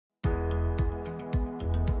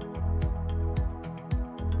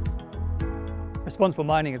Responsible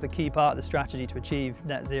mining is a key part of the strategy to achieve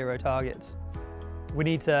net zero targets. We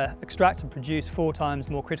need to extract and produce 4 times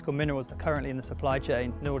more critical minerals than currently in the supply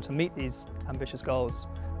chain in order to meet these ambitious goals.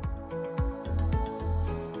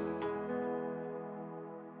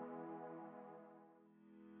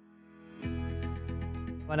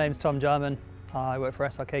 My name's Tom Jarman. I work for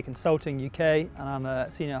SRK Consulting UK and I'm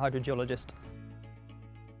a senior hydrogeologist.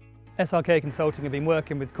 SRK Consulting have been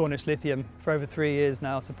working with Cornish Lithium for over 3 years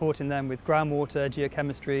now, supporting them with groundwater,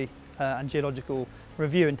 geochemistry and geological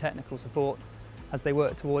review and technical support as they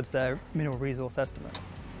work towards their mineral resource estimate.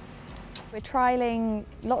 We're trialling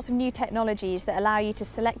lots of new technologies that allow you to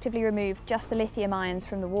selectively remove just the lithium ions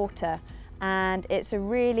from the water, and it's a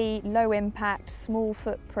really low impact, small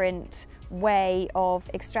footprint way of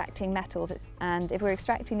extracting metals. And if we're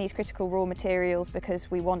extracting these critical raw materials because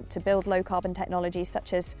we want to build low carbon technologies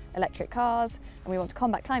such as electric cars and we want to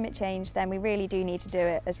combat climate change, then we really do need to do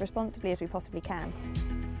it as responsibly as we possibly can.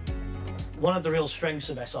 One of the real strengths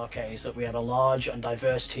of SRK is that we have a large and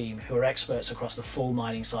diverse team who are experts across the full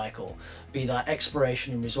mining cycle, be that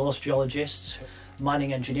exploration and resource geologists,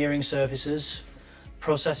 mining engineering services,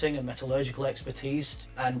 processing and metallurgical expertise,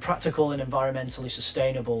 and practical and environmentally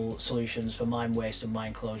sustainable solutions for mine waste and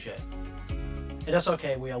mine closure. At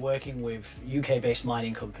SRK we are working with UK-based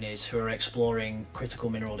mining companies who are exploring critical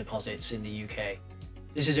mineral deposits in the UK.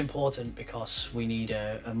 This is important because we need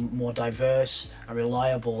a more diverse, a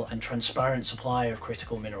reliable and transparent supply of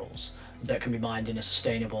critical minerals that can be mined in a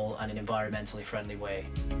sustainable and an environmentally friendly way.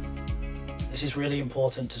 This is really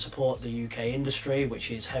important to support the UK industry,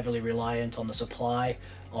 which is heavily reliant on the supply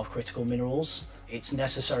of critical minerals. It's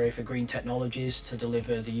necessary for green technologies to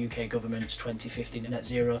deliver the UK government's 2050 net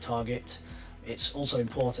zero target. It's also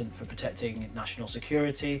important for protecting national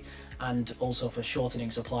security and also for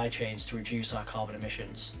shortening supply chains to reduce our carbon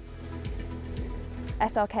emissions.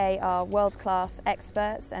 SRK are world-class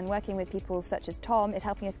experts, and working with people such as Tom is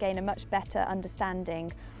helping us gain a much better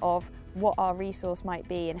understanding of what our resource might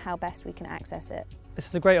be and how best we can access it. This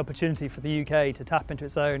is a great opportunity for the UK to tap into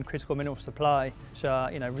its own critical mineral supply, which are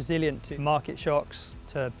resilient to market shocks,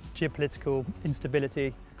 to geopolitical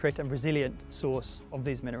instability, create a resilient source of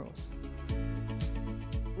these minerals.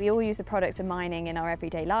 We all use the products of mining in our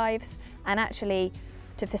everyday lives, and actually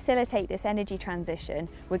to facilitate this energy transition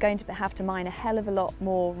we're going to have to mine a hell of a lot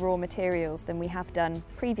more raw materials than we have done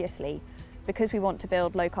previously, because we want to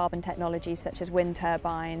build low carbon technologies such as wind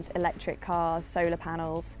turbines, electric cars, solar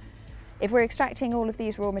panels. If we're extracting all of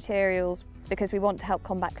these raw materials because we want to help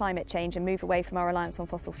combat climate change and move away from our reliance on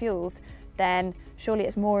fossil fuels, then surely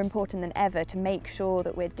it's more important than ever to make sure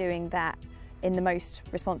that we're doing that in the most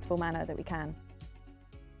responsible manner that we can.